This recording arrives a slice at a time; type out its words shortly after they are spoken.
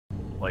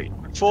Wait,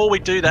 before we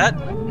do that,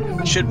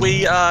 should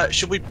we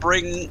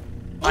bring?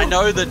 I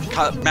know that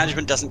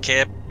management doesn't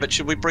care, but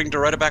should we bring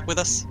DORETTA back with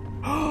us?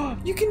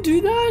 You can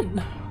do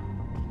that?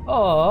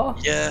 Oh.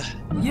 Yeah.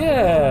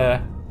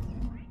 Yeah.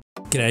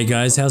 G'day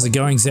guys, how's it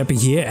going? Zeppy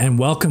here, and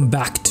welcome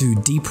back to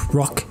Deep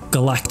Rock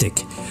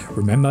Galactic.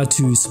 Remember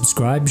to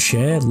subscribe,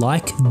 share,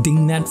 like,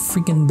 ding that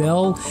freaking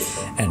bell,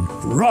 and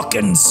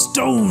rockin'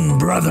 stone,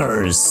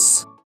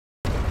 brothers!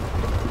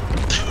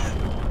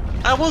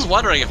 I was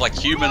wondering if like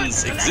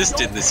humans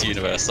exist in this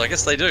universe. So I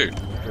guess they do.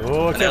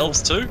 Oh, and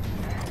elves too.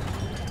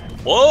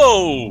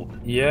 Whoa!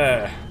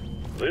 Yeah.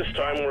 This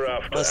time we're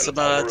after What's an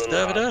about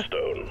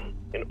Hearthstone.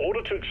 In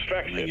order to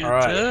extract it,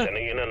 we're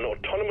sending in an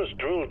autonomous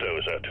drill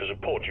dozer to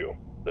support you.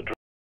 The drill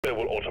dozer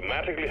will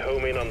automatically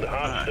home in on the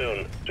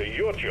Hearthstone, so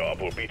your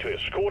job will be to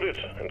escort it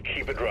and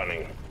keep it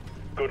running.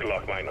 Good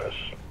luck, miners.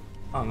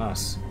 Oh,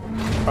 nice.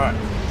 Alright.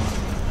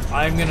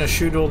 I'm gonna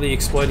shoot all the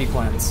explodey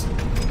plants.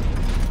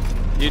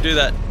 You do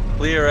that.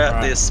 Clear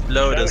out the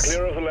exploders. Stand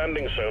clear of the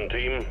landing zone,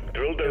 team.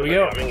 Drill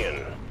dozer coming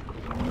in.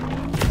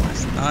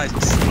 Nice.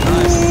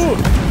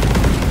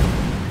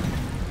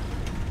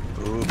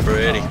 Ooh,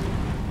 pretty.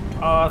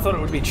 Oh, I thought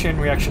it would be chain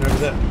reaction over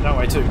there. That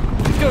way too.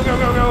 Go, go,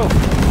 go, go!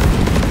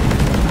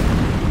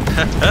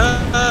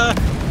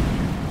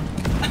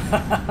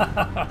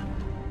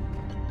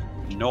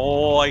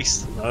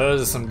 Nice.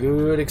 Those are some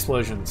good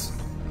explosions.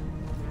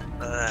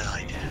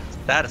 Yeah.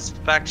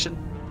 Satisfaction.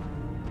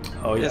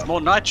 Oh yeah. There's more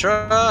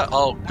nitro.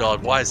 Oh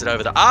god, why is it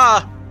over there?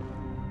 Ah!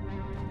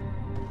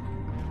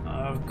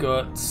 I've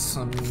got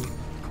some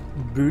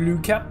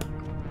Bulu cap.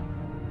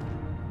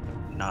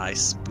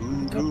 Nice.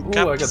 Ooh,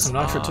 I got some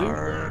nitro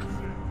too.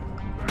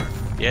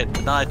 Get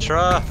the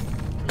nitro.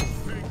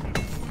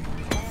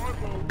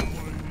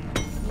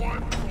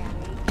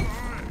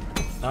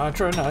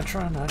 Nitro.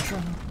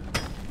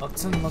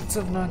 Lots and lots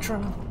of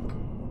nitro.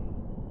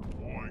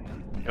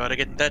 Gotta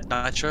get that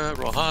nitro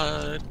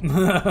rawhide.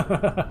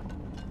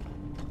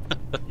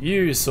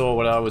 You saw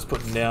what I was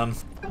putting down.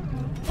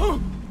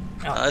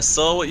 I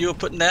saw what you were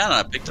putting down and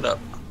I picked it up.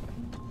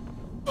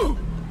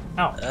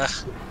 Ow.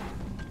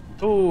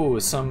 Ooh,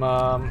 some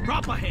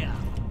Cropper here.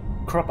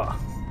 Cropper.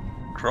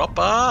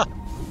 Cropper?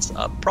 It's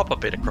a proper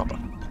bit of cropper.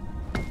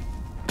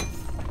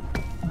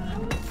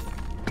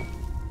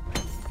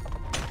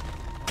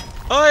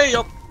 Hey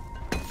up!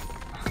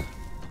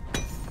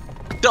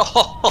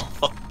 Oh!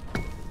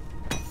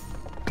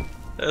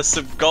 There's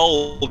some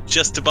gold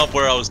just above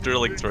where I was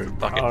drilling through.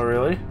 Oh,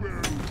 really?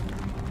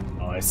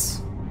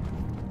 Nice.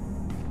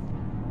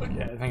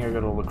 Okay, I think I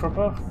got all the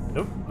cropper.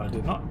 Nope, I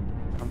did not.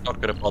 I'm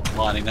not gonna bother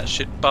mining that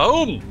shit.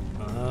 Boom!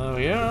 Oh,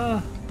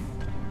 yeah.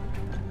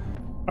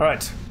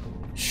 Alright.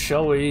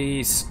 Shall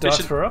we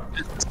start her up?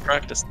 Let's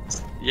practice.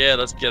 Yeah,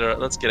 let's get out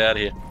of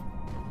here.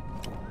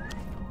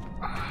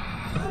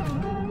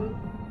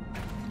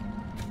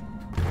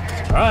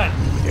 Alright.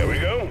 Here we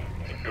go.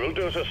 Drill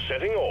dozer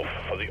setting off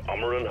for the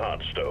Amaran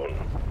Hearthstone.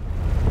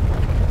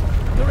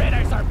 The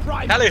radars are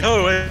prime. Tally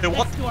ho!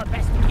 What? Let's do our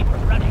best to keep her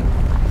running.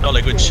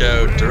 Jolly good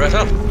show,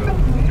 DORETTA.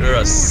 You're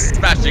a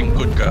smashing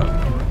good girl.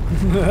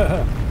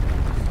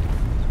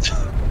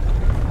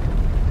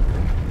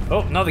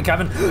 Oh, another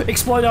cabin.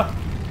 Exploder!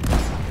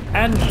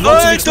 And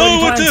lots of exploding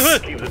plants.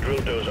 Keep the drill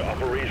dozer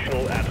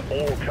operational at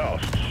all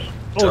costs.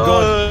 Oh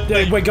god,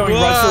 we're going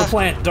right through a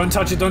plant. Don't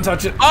touch it, don't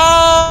touch it.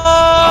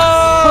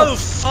 Oh,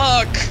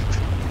 fuck!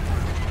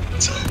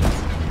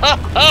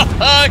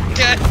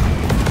 Okay.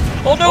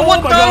 Oh no,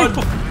 what? My No!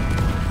 god.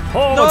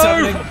 Oh, what's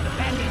happening?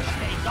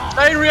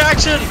 Chain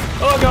reaction!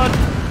 Oh god.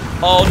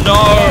 Oh no,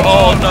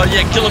 oh no,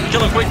 yeah, kill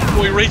him quick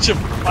before we reach him.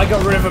 I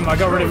got rid of him,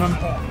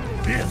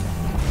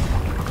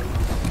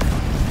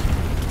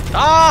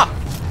 Ah!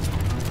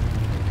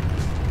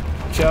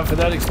 Watch out for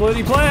that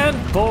exploding plant.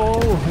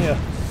 Oh, yeah.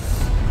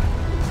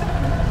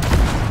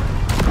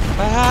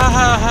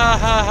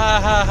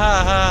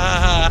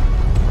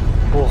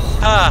 Oh.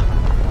 Ah,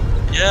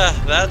 yeah,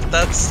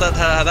 that's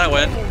how that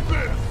went.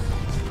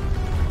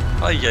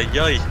 Ay ay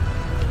ay.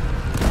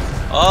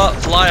 Oh,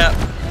 fly up.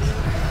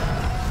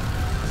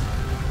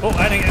 Oh,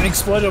 and an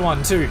exploded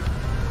one too.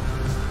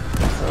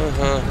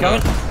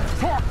 Coming.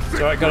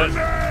 Alright, got it.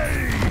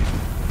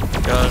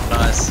 Got it,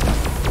 nice.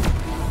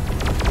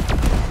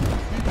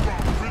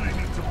 Really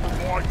need to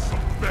provide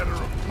some better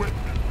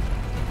equipment.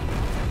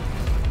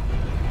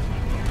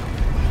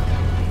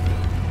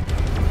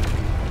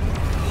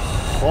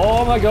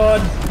 Oh my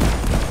god.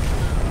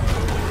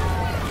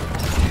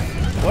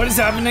 What is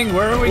happening?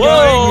 Where are we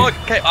Whoa, going?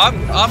 okay,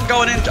 I'm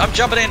going in, I'm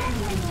jumping in.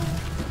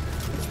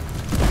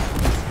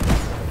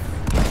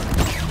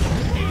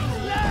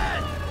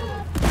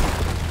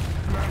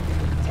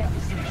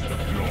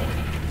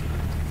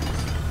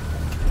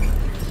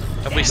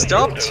 Have we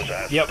stopped?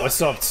 Yep, we're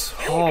stopped.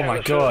 Oh my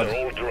god.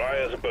 They're all dry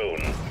as a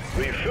bone.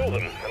 Refill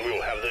them, and we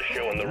will have this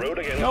show on the road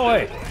again. No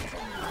way.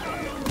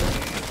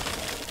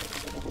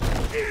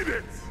 Eat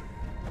it!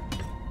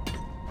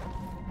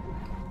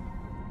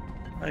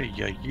 Ay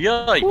ay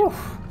ay.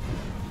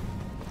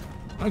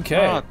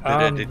 Okay.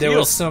 Ah, There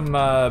was some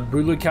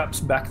Bulu caps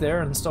back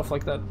there and stuff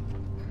like that.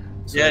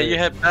 So, yeah, you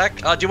head back.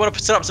 Do you want to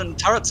set up some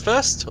turrets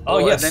first? Oh,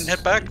 yes. And then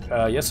head back?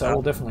 Yes, I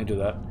will definitely do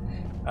that.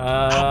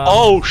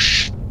 Oh,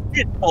 shit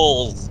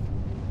balls.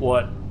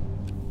 What?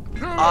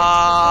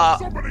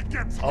 Somebody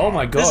gets Oh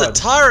my god. There's a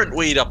tyrant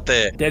weed up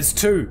there. There's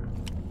 2.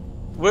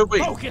 Where we?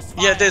 Focus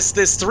Yeah, fire.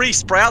 there's 3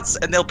 sprouts,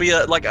 and there'll be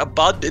like a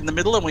bud in the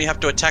middle, and we have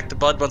to attack the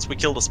bud once we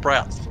kill the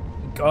sprouts.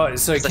 God,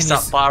 so They can you...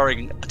 start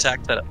firing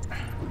attacks at it.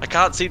 I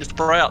can't see the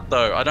sprout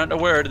though. I don't know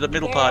where the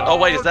middle part. Oh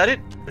wait, is that it?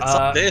 It's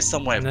up there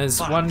somewhere. And there's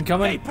Fuck. one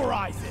coming.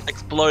 Vaporize it.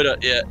 Exploder.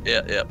 Yeah.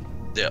 I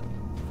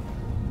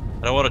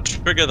don't want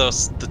to trigger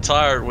the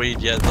tyrant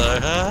weed yet though.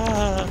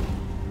 Ah.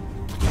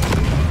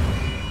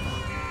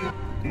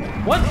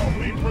 What?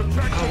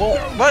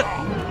 What?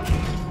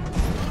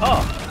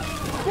 Oh.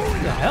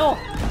 What the hell?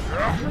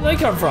 Where did they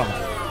come from?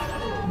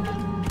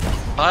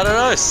 I don't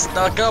know.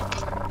 Snuck up.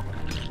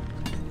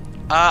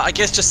 I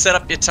guess just set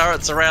up your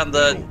turrets around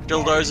the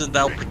dildos and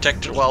they'll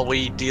protect it while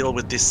we deal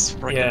with this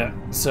freaking Yeah,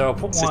 so I'll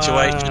put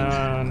situation.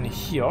 one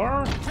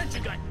here. Trencher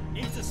gun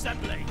needs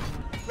assembly.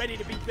 Ready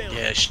to be built.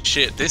 Yeah,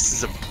 shit. This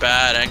is a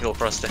bad angle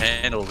for us to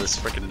handle this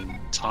freaking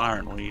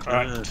tyrant weed.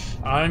 Alright,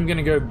 I'm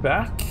gonna go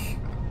back.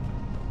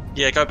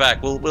 Yeah, go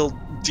back. We'll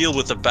deal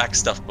with the back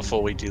stuff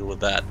before we deal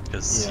with that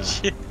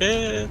because yeah,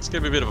 it's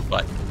gonna be a bit of a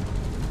fight.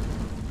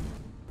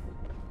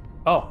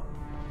 Oh.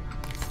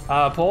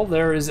 Paul,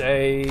 there is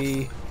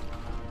a...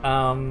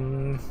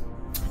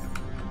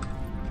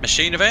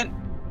 Machine event?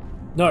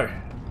 No.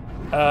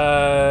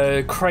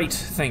 Crate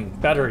thing.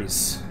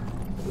 Batteries.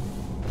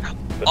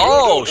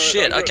 Oh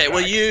shit! Okay,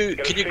 well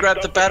can you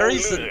grab the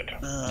batteries?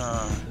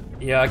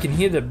 Yeah, I can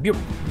hear the beep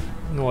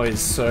noise,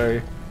 so...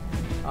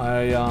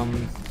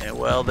 Yeah,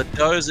 well, the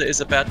dozer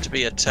is about to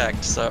be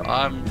attacked, so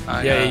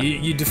yeah,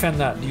 you defend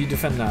that. You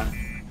defend that.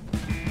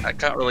 I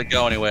can't really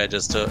go anywhere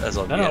just as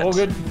of No, yet. no, all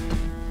good.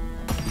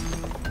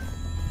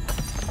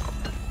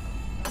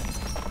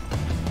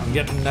 I'm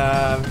getting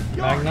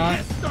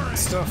magnite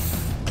stuff.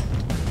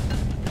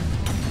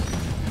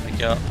 Thank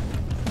you. Oh,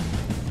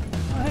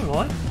 hey,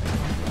 Molly.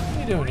 What are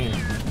you doing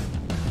here?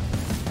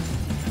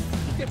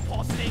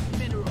 Depositing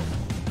mineral.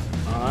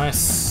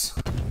 Nice.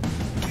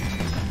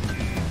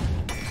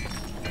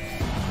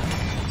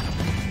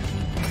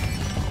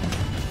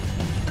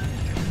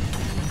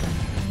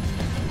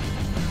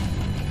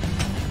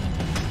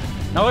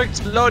 No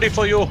exploding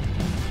for you.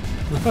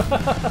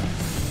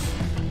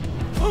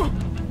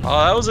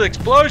 Oh, that was an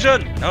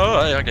explosion! Oh,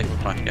 okay,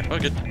 fine. Yeah, oh,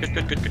 good.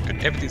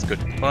 Everything's good.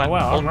 Fine. Oh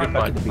wow, all I'm right good,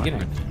 back fine, at the fine.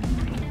 beginning.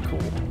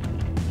 Cool.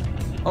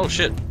 Oh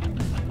shit.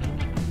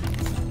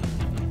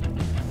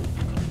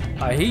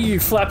 I hear you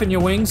flapping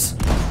your wings.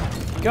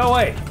 Go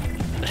away.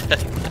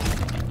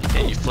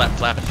 Yeah, you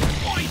flapping.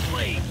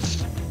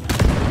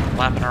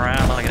 Flapping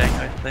around like it ain't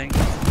no thing.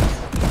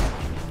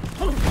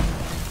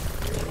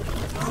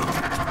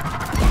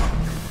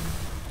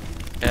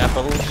 Yeah, I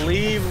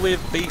believe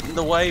we've beaten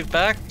the wave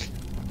back.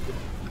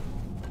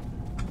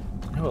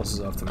 Who else is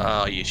after me?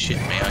 Oh, you shit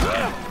me,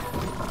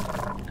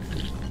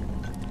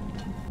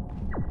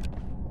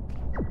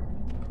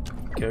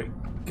 okay.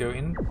 Go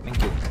in.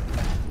 Thank you.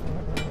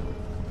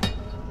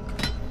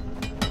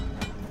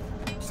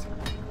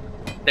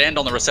 Stand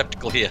on the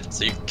receptacle here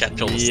so you can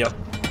catch all the stuff.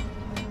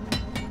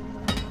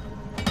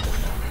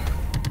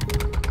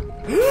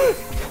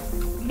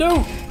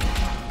 No!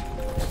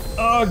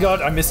 Oh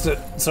god, I missed it.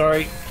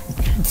 Sorry.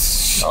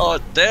 Oh,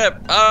 damn.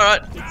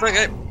 Alright, it's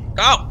okay.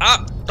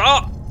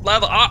 Oh,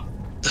 level up.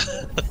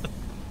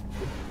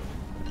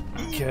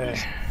 Okay.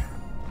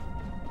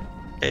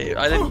 Hey,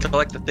 I didn't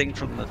collect the thing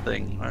from the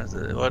thing. Where is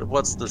it?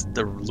 What's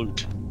the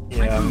loot?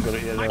 Yeah, I've got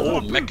it. Yeah,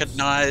 Oh,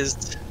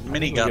 mechanized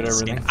minigun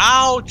everything. skin.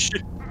 Ouch!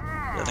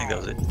 I think that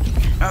was it.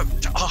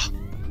 Oh.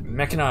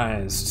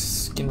 Mechanized.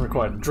 Skin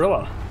required.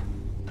 Driller.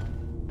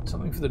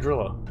 Something for the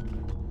driller.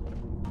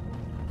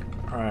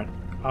 Alright.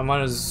 I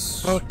might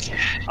as... Okay.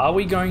 Are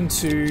we going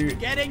to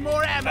Getting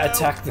more ammo.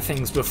 attack the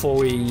things before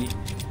we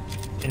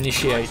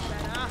initiate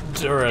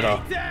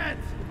DORETTA? Dead.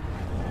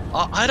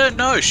 I don't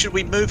know. Should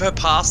we move her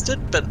past it?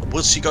 But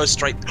will she go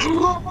straight?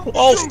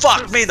 Oh,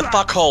 fuck me, the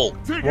fuckhole!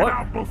 Take What? it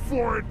out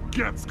before it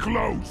gets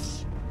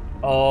close.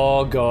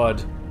 Oh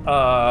god.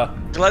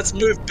 Let's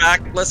move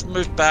back. Let's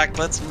move back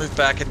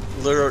and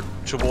lure it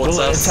towards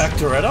Will it us. attack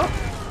DORETTA?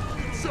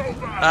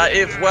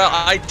 Well,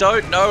 I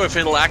don't know if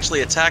it'll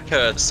actually attack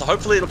her. So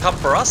hopefully it'll come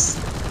for us.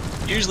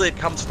 Usually it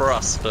comes for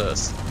us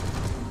first.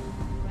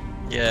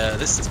 Yeah,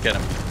 this is gonna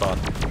be fun.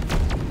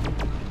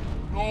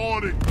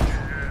 Not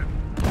again.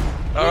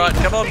 Alright,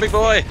 come on, big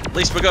boy. At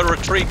least we got a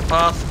retreat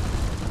path.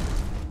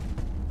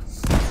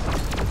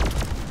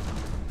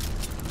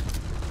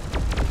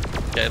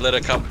 Okay, let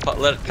it come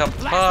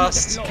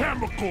past.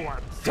 Chemical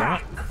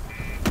attack.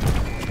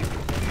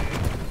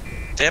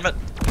 Damn it.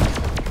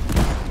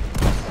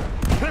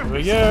 Here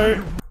we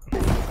go.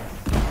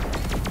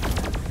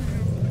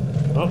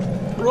 Oh,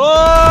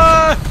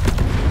 Run!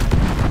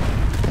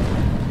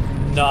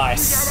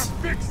 nice.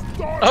 Fix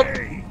Up.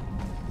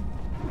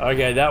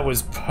 Okay, that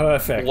was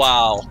perfect.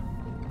 Wow.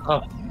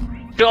 Oh.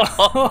 God.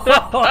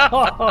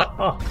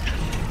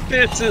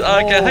 This is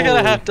okay. I'm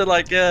gonna have to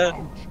like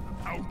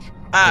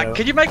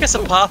Can you make us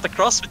a path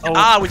across with,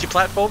 with your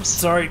platforms?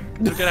 Sorry.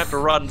 We're gonna have to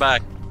run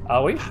back.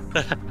 Are we?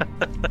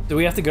 Do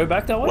we have to go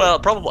back that way? Well,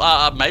 probably.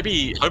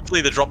 Maybe. Hopefully,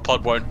 the drop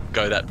pod won't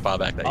go that far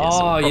back. There,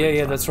 oh,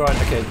 yeah, that's right.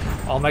 Okay,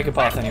 I'll make a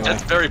path anyway.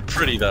 It's very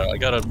pretty, though. I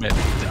gotta admit.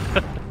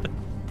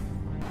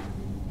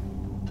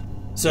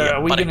 So,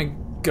 are we gonna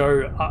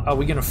go? Are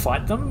we gonna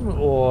fight them,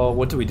 or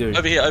what do we do?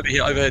 Over here.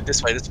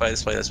 This way. We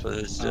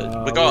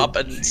go up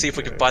and see if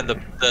we can find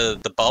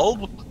the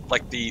bulb,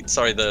 like the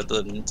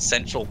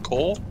central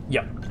core.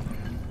 Yeah.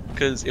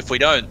 Because if we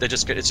don't,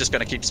 it's just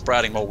going to keep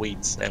sprouting more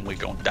weeds, and we're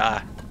going to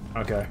die.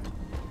 Okay.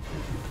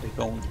 We're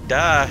going to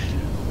die.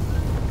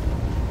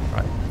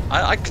 Right.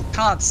 I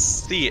can't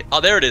see it. Oh,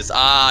 there it is.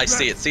 I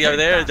see it. See over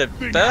there?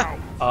 There?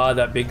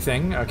 That big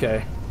thing?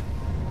 Okay.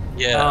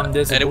 Yeah. And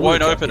it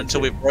won't open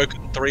until we've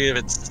broken 3 of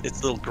its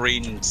little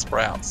green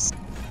sprouts.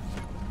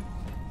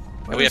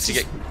 And we have to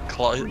get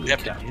close. We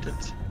have to hit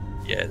it.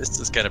 Yeah, this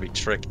is going to be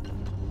tricky.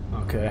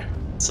 Okay.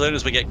 As soon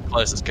as we get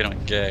close, it's going to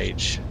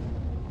engage.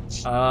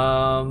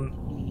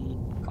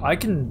 I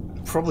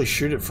can probably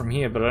shoot it from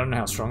here, but I don't know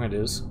how strong it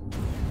is.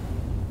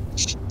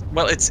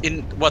 Well, it's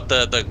in what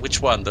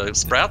which one? The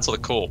sprouts or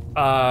the core?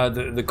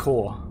 The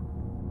core.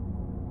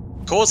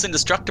 Core's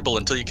indestructible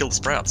until you kill the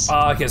sprouts.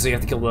 Okay, so you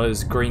have to kill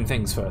those green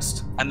things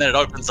first. And then it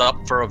opens up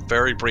for a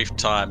very brief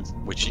time,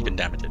 which you can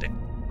damage it in.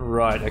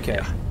 Right. Okay.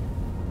 Yeah.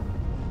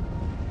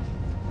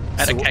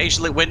 And so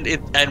occasionally,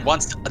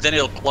 then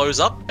it'll close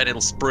up and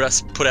it'll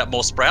put out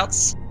more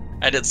sprouts.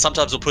 And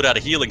sometimes we'll put out a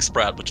healing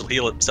sprout, which will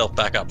heal itself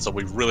back up, so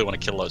we really want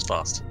to kill those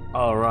fast.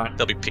 Oh, right.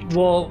 They'll be pink,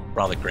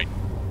 rather green.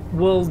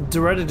 Will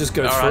DORETTA just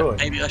go through it?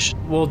 Maybe I should...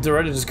 Will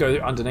DORETTA just go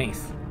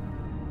underneath?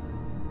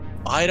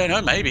 I don't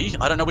know, maybe.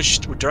 I don't know which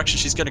direction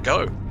she's going to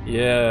go.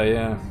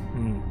 Yeah.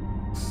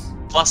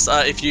 Plus,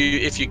 if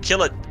you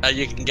kill it,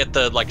 you can get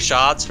the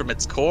shards from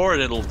its core,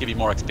 and it'll give you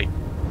more XP.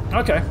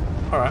 Okay,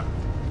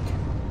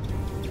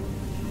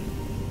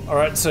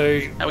 alright, so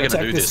how are we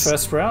attack gonna do this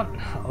first sprout?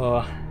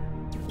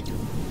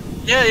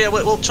 Yeah,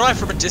 we'll try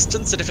from a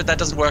distance, and if that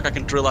doesn't work, I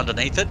can drill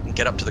underneath it and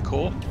get up to the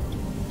core.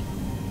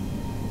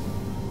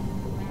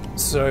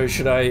 So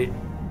should I...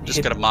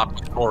 Just gotta mark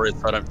what the core is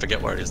so I don't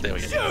forget where it is. There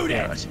we go. Shoot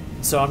it! Right.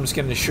 So I'm just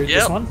gonna shoot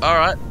this one?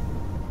 Alright.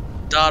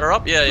 Data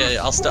up,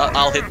 yeah.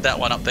 I'll hit that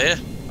one up there.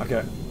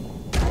 Okay.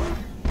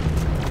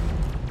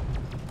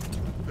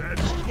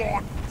 That's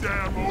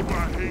goddamn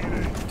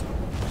overheating.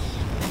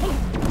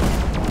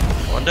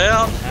 One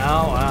down.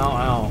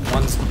 Ow.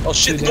 One's... Oh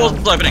shit, the door's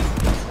opening.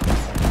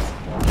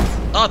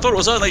 Oh, I thought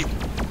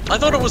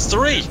it was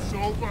 3.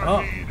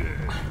 Oh.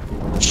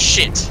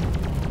 Shit.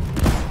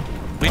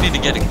 We need to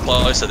get in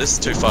closer. This is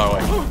too far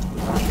away.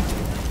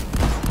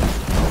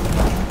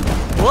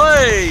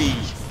 Way!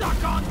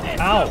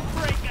 Ow!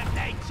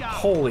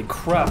 Holy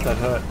crap, that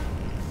hurt.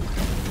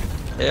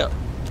 Yeah.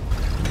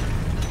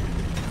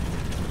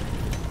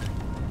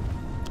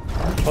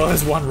 Oh,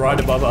 there's one right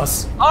above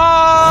us.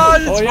 Oh,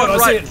 there's one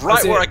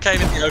right where I came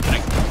in the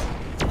opening.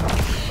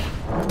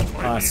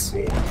 Nice.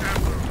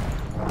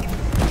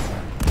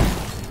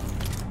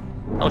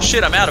 Oh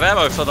shit, I'm out of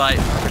ammo for that.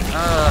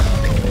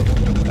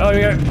 Oh,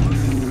 yeah.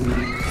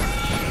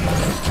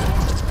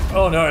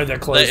 Oh no, they're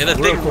close. The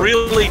thing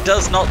really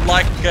does not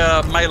like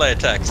melee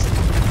attacks.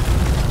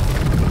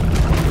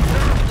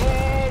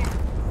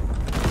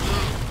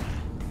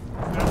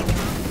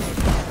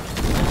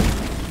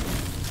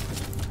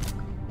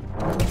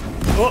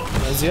 Oh,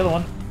 there's the other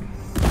one.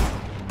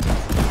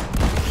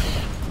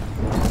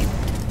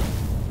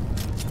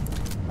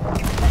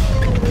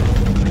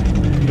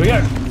 Here we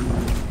go.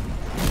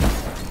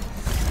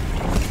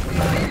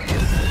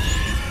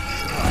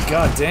 Oh,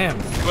 God damn.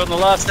 We're on the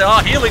last. Oh,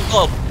 healing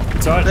blob.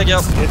 It's alright. There you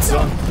go. It's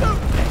on.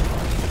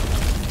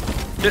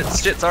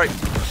 Shit, sorry.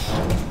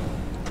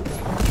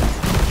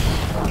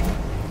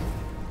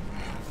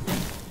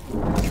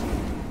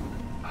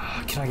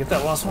 Can I get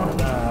that last one?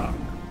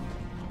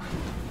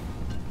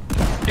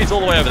 He's all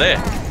the way over there.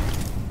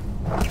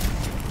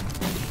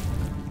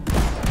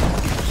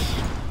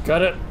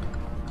 Got it.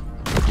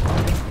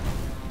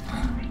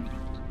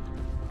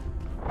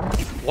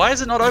 Why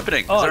is it not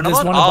opening? Oh, is there another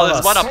there's one? one above There's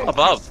us. one up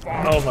above.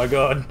 Oh my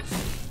god.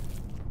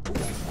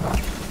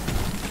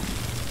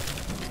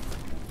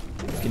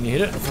 Can you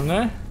hit it from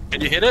there?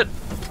 Can you hit it?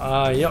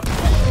 Yep.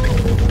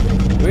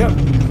 Here we go.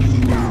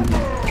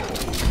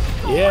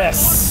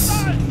 Yes!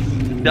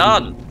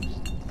 Done.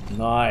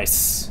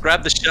 Nice.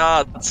 Grab the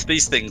shards.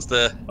 These things.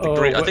 The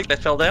green. I think they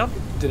fell down.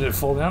 Did it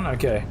fall down?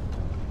 Okay.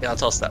 Yeah, I'll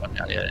toss that one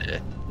down. Yeah.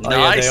 Oh,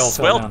 nice. yeah, they all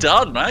fell Well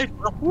down. done, mate.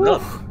 Woo. Well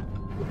done.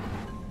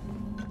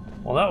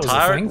 Well, that was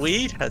Tyrant a thing.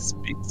 weed has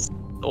been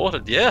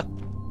sorted. Yeah.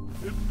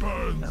 It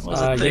burns. That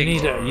was a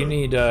thing. You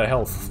need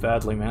health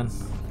badly, man.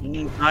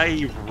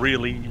 I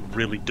really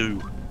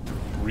do.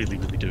 Really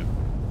do.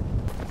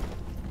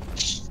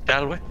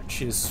 Out of the way.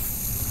 She's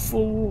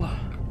full.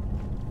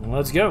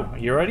 Let's go.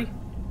 You ready?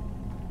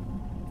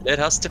 Let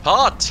us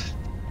depart.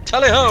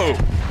 Tally ho!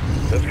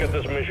 Let's get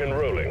this mission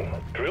rolling.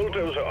 Drill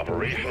dozer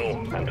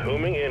operational and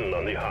homing in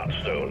on the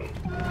Heartstone.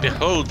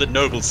 Behold the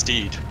noble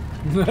steed.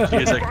 She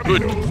is a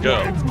good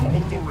girl.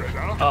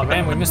 Oh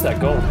man, we missed that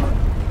goal.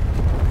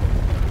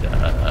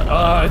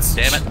 Oh, it's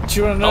damn it.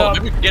 chewing it Oh, up.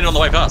 maybe we can get it on the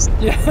way past.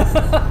 Yeah.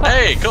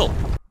 Hey, cool.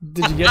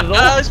 Did you get it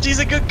all? She's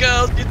a good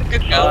girl. She's a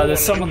good girl. There's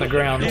some on the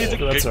ground. She's a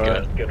That's good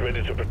alright. girl. Get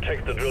ready to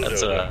protect the drill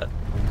That's dozer. alright.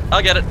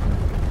 I'll get it.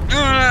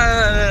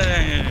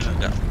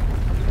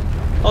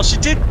 Oh, she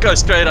did go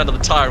straight under the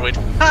tire winch.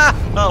 Ha!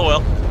 Oh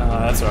well.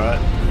 That's alright.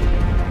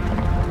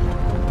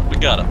 We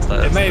got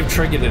it. It may have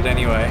triggered it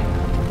anyway.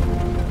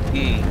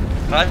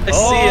 I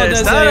see it.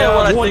 Is that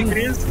what I think it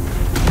is?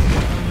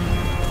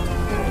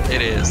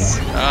 It is.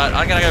 Alright,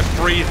 I'm gonna go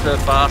free the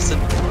bastard.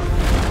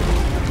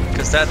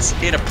 Because that's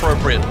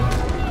inappropriate.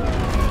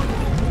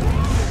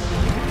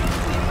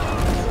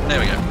 There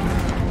we go.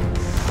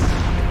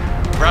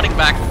 Running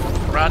back.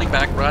 Running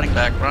back. Running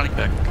back. Running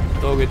back.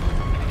 All good.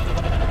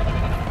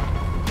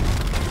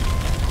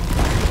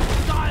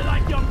 Die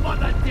like your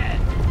mother dead.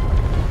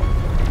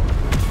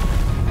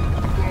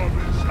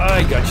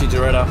 I got you,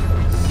 DORETTA.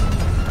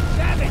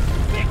 Damn it.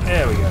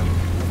 There we go.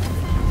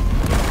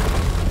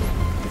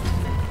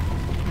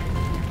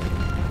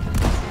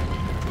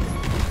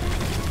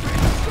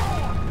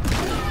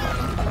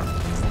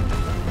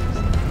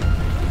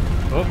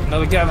 Oh,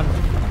 another Gavin.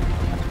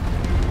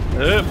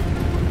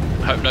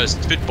 I hope no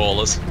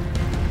spitballers.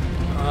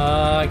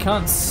 I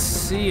can't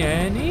see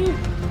any.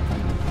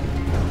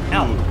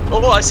 Ow.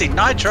 Oh, I see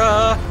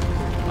Nitra.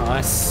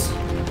 Nice. I'm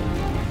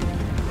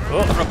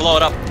Oh, gonna blow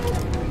it up.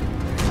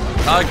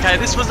 Okay,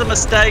 this was a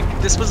mistake.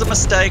 This was a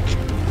mistake.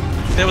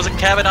 There was a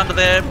cabin under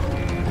there.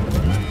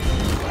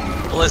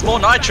 Well, there's more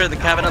nitro in the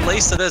cabin at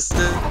least, so there's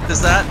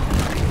that.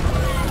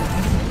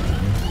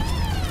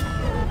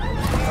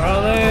 where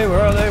are they?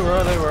 Where are they? Where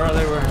are they? Where are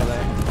they? Where are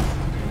they?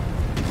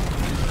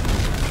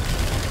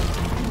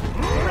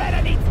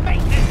 DORETTA needs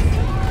maintenance.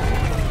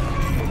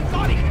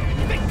 Body,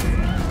 fix.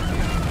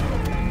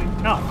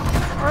 No.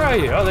 Where are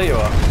you? Oh, there you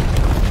are.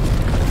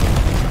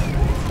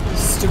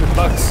 Stupid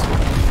bugs.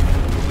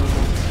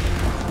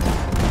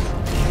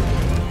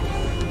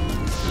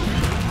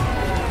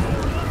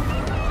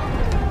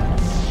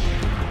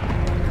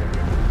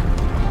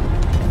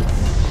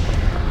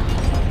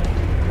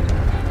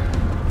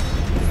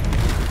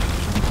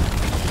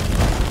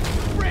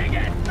 Bring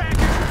it back.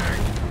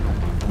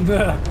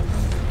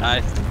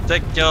 Nice.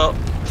 Take your.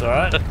 It's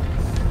alright.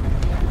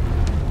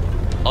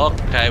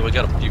 Okay, we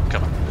got a few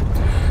coming.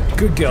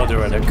 Good girl,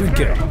 DORETTA. Good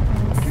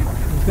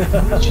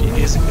girl. She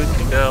is a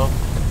good girl.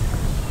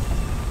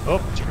 Oh,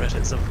 DORETTA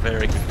is a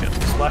very good girl.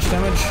 splash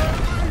damage.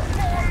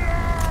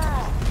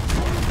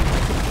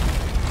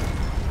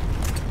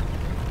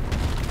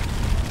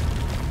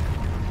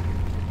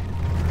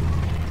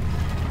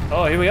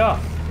 Oh, here we are.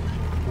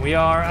 We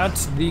are at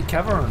the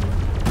cavern.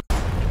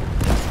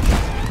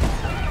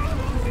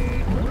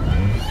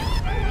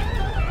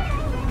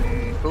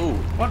 Ooh,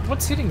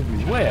 What's hitting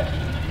me? Where?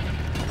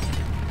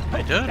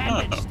 I don't know.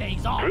 Bandage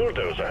stays on. Drill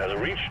dozer has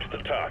reached the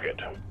target.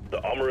 The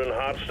Omeran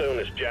Heartstone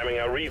is jamming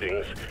our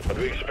readings, but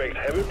we expect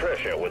heavy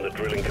pressure when the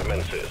drilling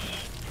commences.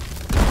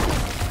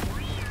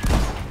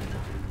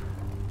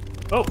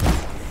 Oh.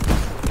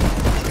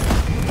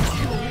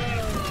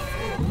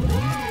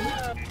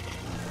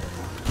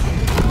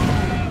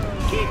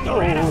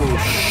 Oh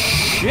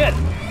shit!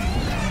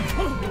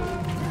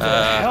 What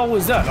the hell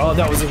was that? Oh,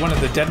 that was one of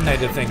the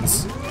detonator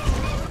things.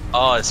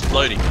 Oh, it's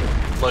floaty.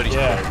 Floaty's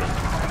Yeah.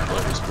 floaty.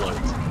 Floaty's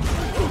floaty.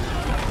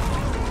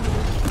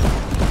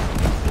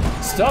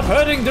 Stop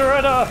hurting,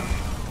 DORETTA!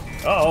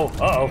 Uh-oh,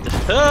 uh-oh.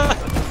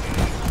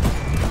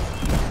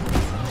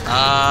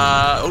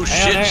 Oh shit,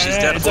 Hang on, she's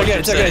down to it's okay,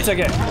 it's okay, it's 40%.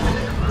 okay.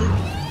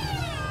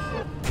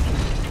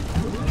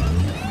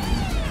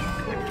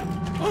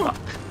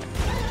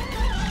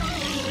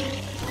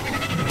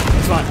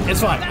 It's fine,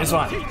 it's fine, it's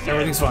fine.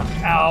 Everything's fine.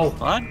 Ow!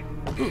 Fine?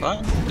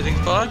 Fine? Everything's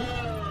fine?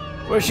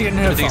 Where's she getting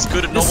hurt Everything's from?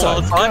 good at This normal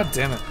all the side. time? God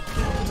damn it.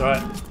 It's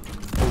alright.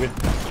 All good.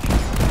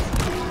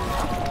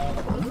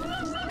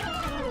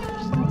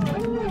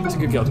 It's a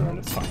good girl, DORETTA,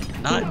 it's fine.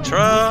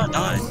 Nitra,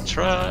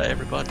 Nitra,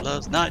 everybody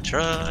loves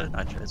Nitra.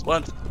 Nitra is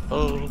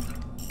wonderful.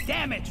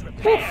 Damage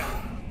repair.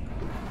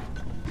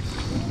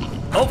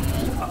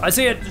 Oh! I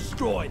see it!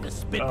 Destroy the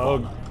spitball.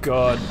 Oh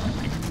god.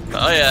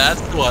 Oh yeah,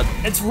 that's the one.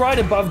 It's right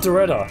above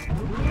DORETTA.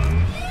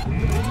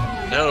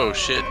 No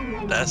shit,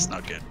 that's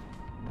not good.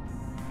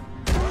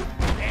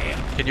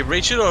 Can you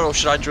reach it or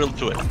should I drill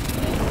to it?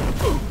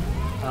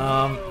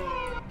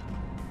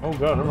 Oh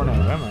god, I'm running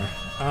out of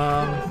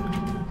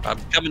ammo. I'm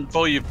coming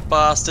for you,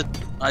 bastard.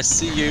 I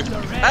see you.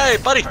 Hey,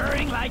 buddy!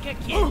 Purring like a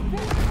kid.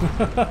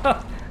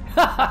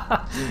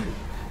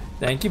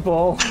 Thank you,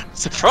 Paul.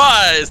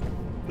 Surprise!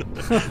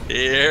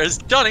 Here's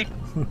Johnny.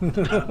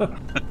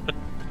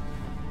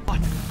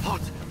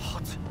 Hot.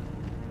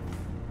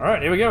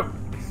 Alright, here we go.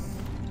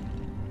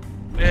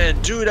 Yeah,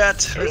 do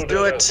that. Let's do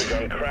Drill dozer it. has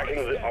begun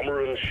cracking the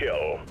Omeran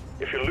shell.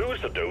 If you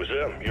lose the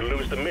dozer, you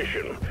lose the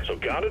mission, so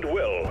guard it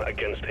well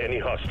against any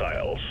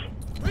hostiles.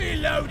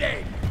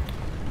 Reloading.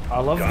 I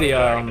love the,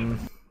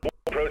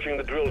 Approaching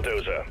the drill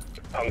dozer.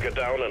 Hunker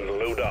down and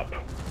load up.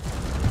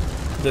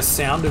 the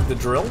sound of the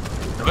drill.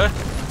 Okay.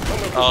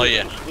 Oh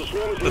yeah. The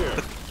swarm is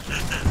here.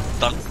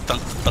 Dunk,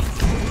 dunk, dunk.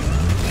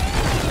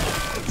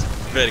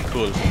 Very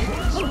cool.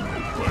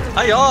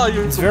 Hey, oh,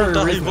 you. It's very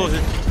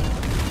rhythmic.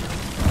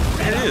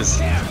 It is.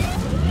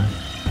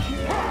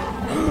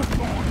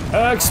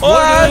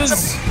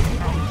 Exploders!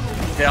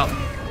 Yeah.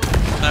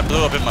 That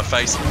blew up in my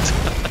face.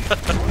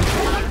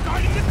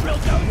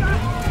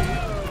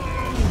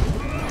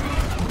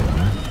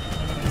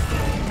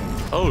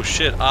 Oh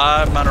shit,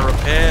 I'm gonna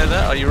repair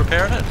that. Are you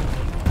repairing it?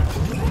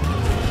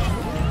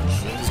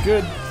 It's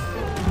good.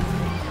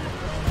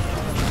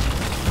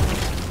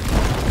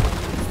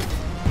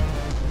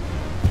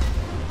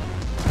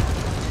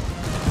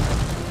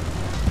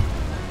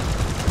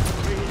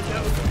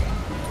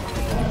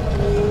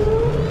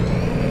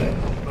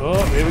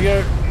 Oh, here we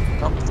go.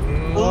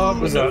 What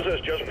was that?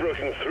 Has just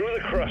broken through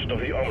the crust of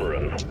the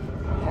Omeran.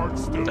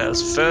 That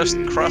was first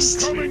crust.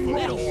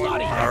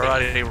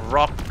 Alrighty,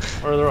 rock.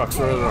 Where are the rocks?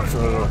 Where are the rocks?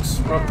 Where are the rocks?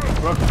 Rock,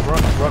 rock,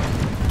 rock, rock.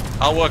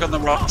 I'll work on the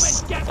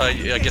rocks.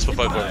 I guess we're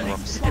both working on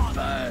rocks.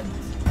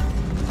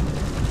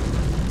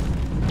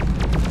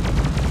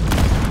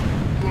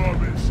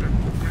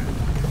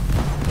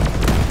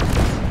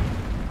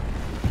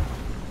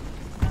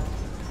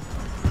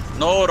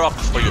 No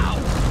rocks for you.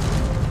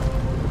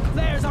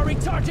 Flares are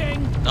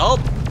recharging.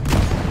 Nope.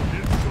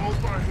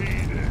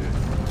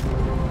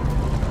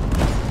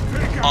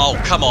 Oh,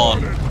 come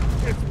on.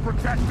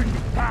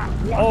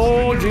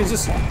 Oh,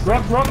 Jesus.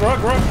 Rock, rock,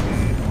 rock, rock.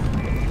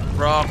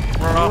 Rock,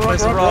 rock,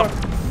 where's the rock?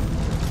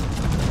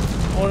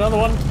 Oh, another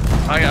one.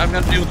 I'm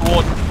gonna deal with the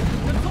water.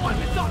 The time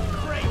is not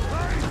great.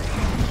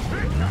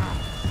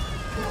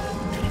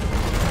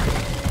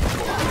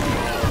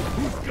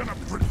 Who's gonna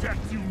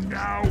protect you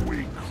now,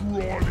 we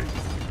crawling?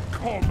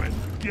 Come and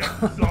get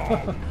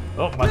some.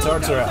 Oh, my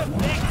turrets are out.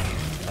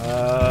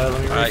 Let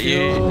me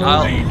refuel.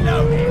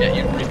 Yeah,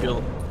 you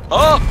refuel.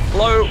 Oh,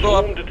 blow up.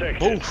 Swarm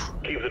detected. Oof.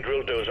 Keep the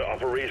drill dozer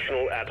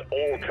operational at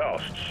all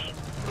costs.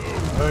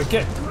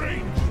 Okay.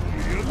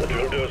 The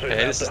drill dozer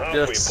Okay, is this at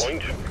the is halfway just-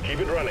 point. Keep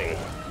it running.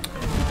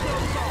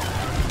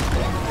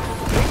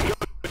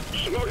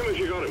 Smoke him if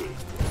you got him.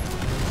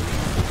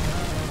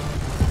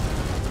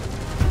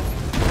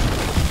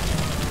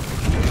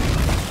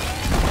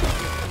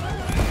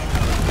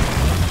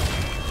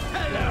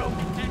 Hello,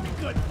 and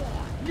good boy.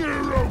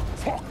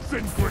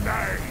 Neurotoxin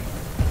grenade!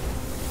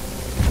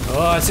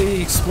 Oh, I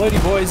see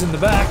explodey boys in the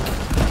back.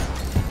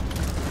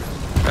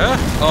 Huh?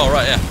 Oh,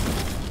 right, yeah.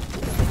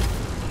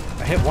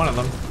 I hit one of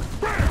them.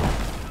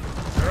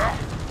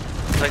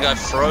 That guy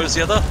froze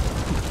the other.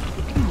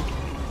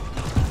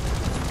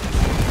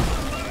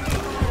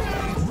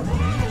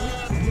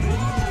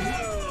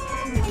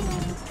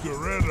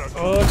 DORETTA.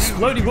 Oh,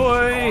 explodey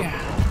boy!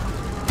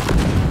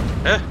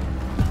 Yeah.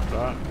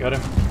 Alright, got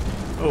him.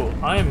 Oh,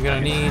 I am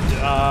gonna need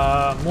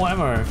more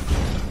ammo.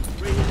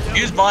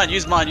 Use mine,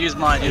 use mine, use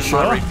mine, use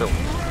sure? my refill.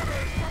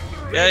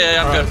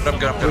 Yeah, I'm good, I'm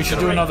good, I'm good. We should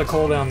do another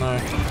call down though.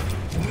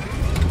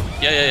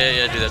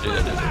 Yeah, do that.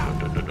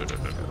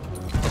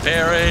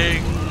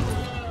 Repairing.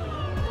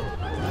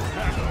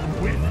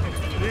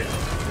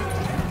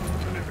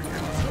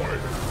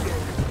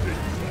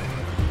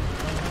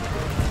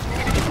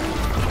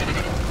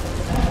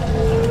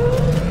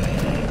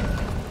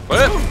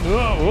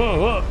 Whoa, whoa,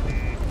 whoa.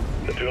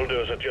 The drill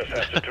dozer just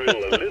has to drill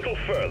a little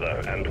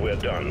further, and we're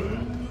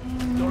done.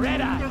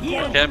 DORETTA,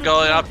 here. Okay, I'm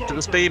going up to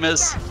the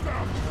steamers.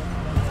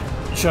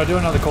 Should I do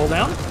another call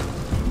down?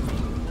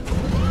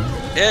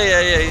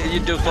 Yeah, you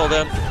do call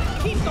them.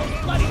 Keep those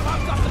bloody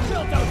rocks off the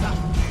drill dozer.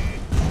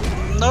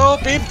 No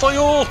beam for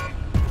you!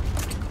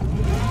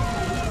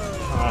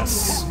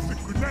 Nice.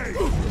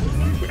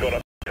 We got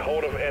a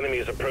horde of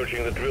enemies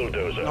approaching the drill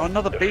dozer. Oh,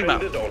 another beamer.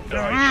 Defend it or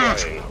die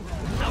trying.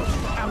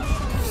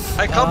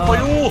 I come for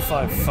you!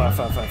 Five.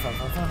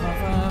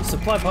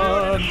 Supply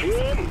pod.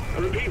 Swarm!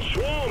 Repeat,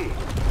 swarm!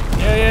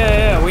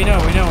 Yeah, we know.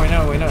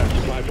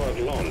 Supply pod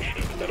launched.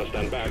 Let us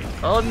stand back.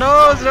 Oh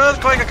no, there's an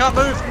earthquake, I can't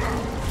move!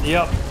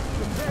 Yep.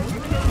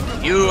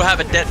 You have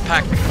a dead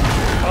pack.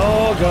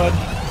 Oh god.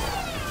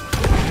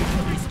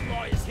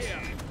 Resupply is here.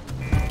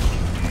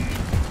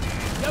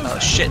 Oh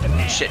shit.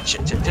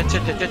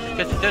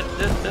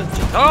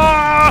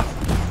 Ah!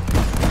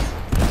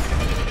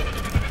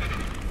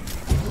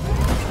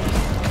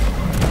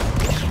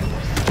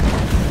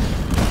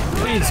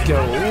 Please go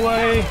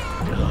away.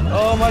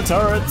 Oh, my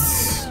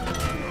turrets.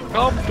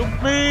 Come to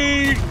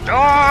me!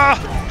 Ah!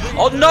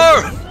 Oh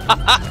no!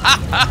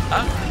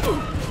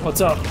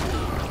 What's up?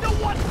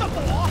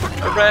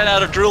 I ran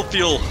out of drill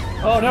fuel.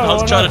 Oh no, I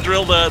was trying to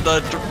drill the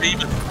beam.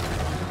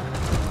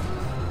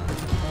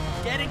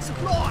 Getting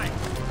supply.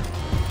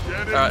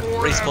 Alright,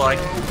 resupply.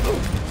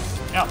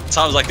 Yeah.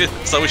 Times like this,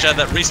 so I wish I had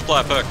that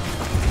resupply perk.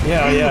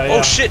 Yeah.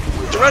 Oh shit!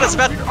 DORETTA's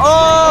about.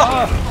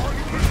 Oh!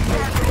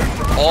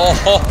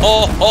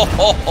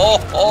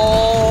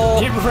 Oh!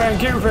 Keep repairing.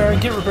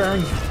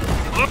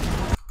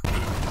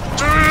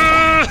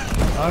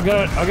 I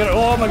got it.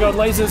 Oh my god,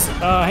 lasers.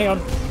 Hang on.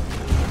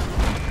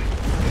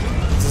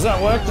 Does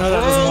that work? No,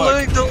 that doesn't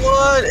work. The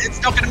line.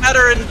 It's not gonna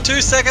matter in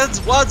 2 seconds,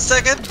 1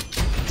 second,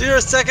 0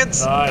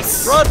 seconds.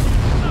 Nice. Run!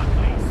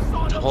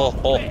 Oh,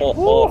 oh, oh,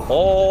 oh, The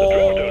oh.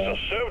 drill dozer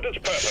served its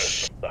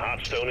purpose. The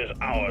Heartstone is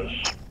ours.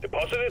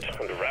 Deposit it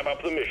and wrap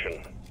up the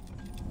mission.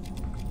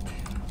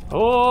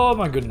 Oh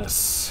my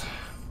goodness.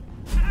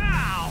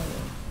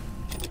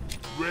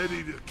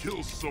 Ready to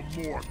kill some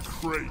more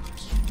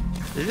crates.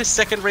 Is this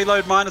second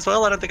reload mine as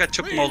well? I don't think I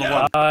took more than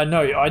one.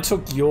 No, I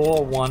took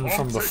your one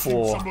from I'm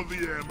before. taking some of the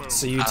ammo.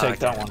 So you take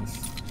that one.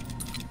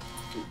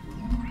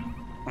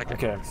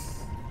 Okay.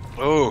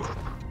 Oh.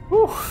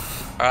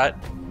 Alright.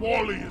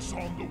 Wally is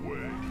on the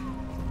way.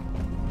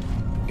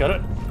 Got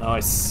it?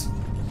 Nice.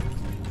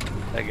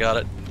 I got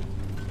it.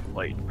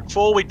 Wait.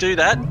 Before we do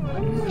that,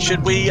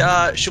 should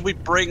we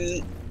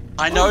bring...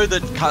 I know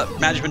that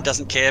management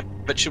doesn't care,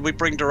 but should we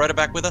bring DORETTA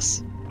back with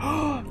us?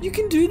 You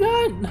can do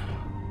that?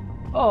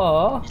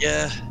 Oh.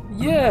 Yeah.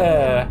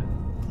 Yeah.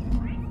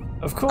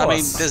 Of course. I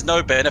mean, there's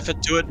no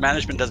benefit to it.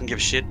 Management doesn't give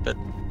a shit, but...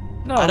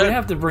 No, we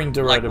have to bring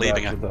DORETTA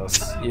back with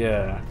us.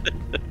 Yeah.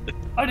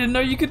 I didn't know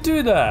you could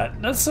do that.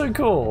 That's so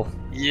cool.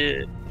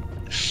 Yeah.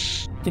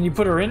 Can you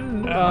put her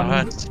in?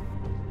 No,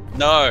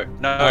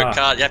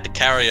 can't. You have to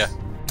carry her.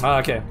 Oh,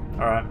 okay.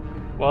 Alright.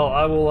 Well,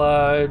 I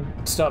will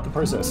start the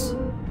process.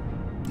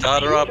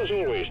 Start her up. As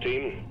always,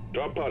 team.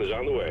 Drop pod is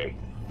on the way.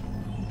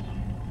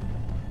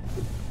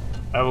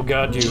 I will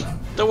guard you.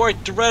 Don't worry,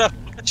 DORETTA.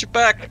 I'll get you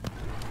back.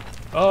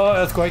 Oh,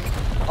 earthquake.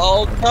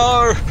 Oh,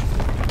 no.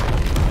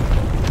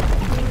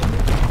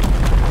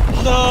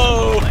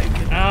 No.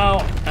 Ow,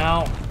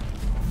 ow.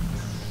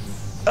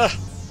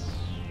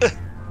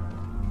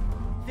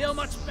 Feel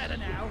much better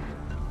now.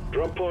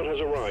 Drop pod has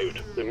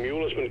arrived. The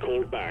mule has been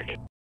called back.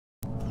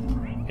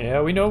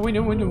 Yeah, we know.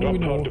 Drop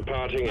pod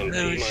departing in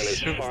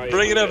T-minus 5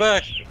 Bringing her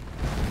back. minutes.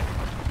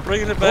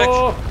 Bringing it back.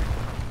 Oh.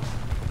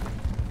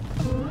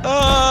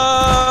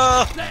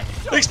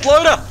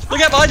 Exploder!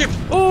 Look out behind you!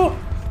 Oh.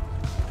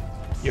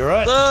 You're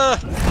right.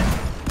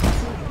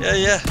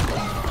 Yeah.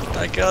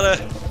 I got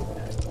her.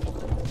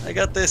 I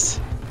got this.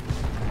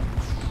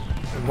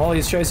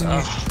 Molly's chasing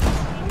you.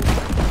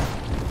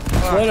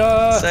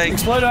 Exploder! Sake.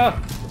 Exploder!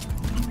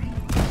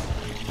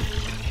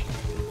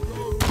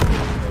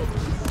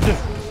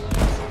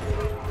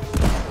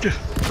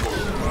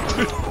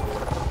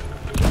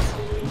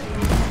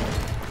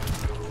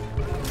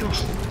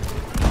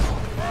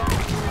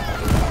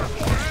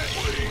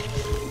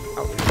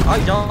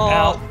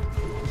 Ow.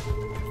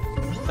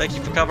 Thank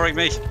you for covering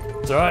me.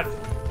 It's alright.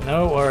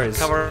 No worries.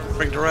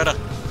 Covering DORETTA.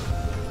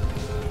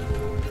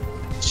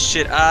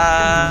 Shit,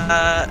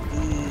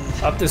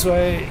 Up this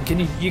way.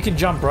 You can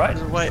jump, right?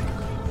 wait.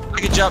 I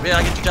can jump, yeah,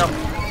 I can jump.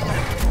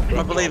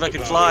 I believe I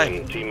can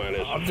fly.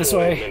 Up this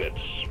way.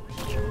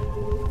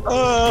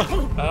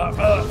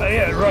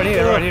 Yeah, right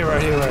here.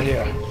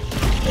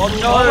 Oh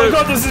no! Oh my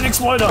god, there's an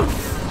exploder!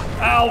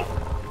 Ow!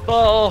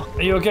 Oh!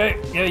 Are you okay?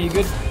 Yeah, you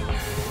good?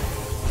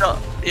 No.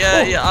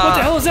 Yeah, yeah. What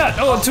the hell is that?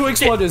 Oh, 2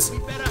 exploders.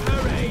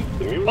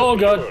 Oh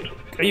god.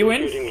 Are you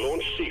in?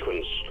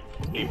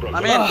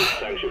 I'm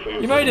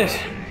in. You made it.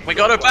 We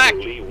got her back.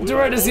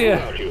 DORETTA's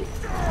here.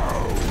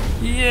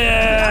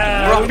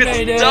 Yeah, we Rocket's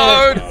made it.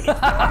 down.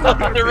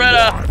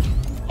 DORETTA.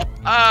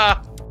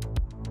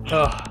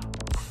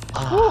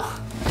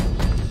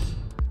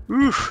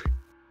 Oof.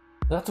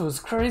 That was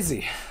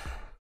crazy.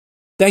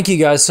 Thank you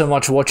guys so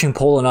much for watching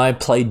Paul and I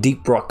play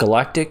Deep Rock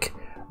Galactic.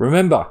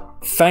 Remember,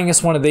 fang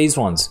us one of these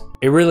ones.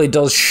 It really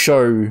does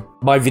show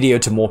my video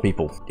to more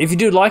people. If you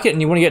do like it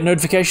and you want to get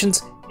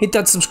notifications, hit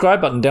that subscribe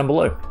button down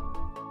below.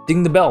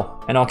 Ding the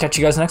bell, and I'll catch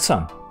you guys next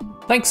time.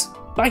 Thanks,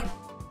 bye.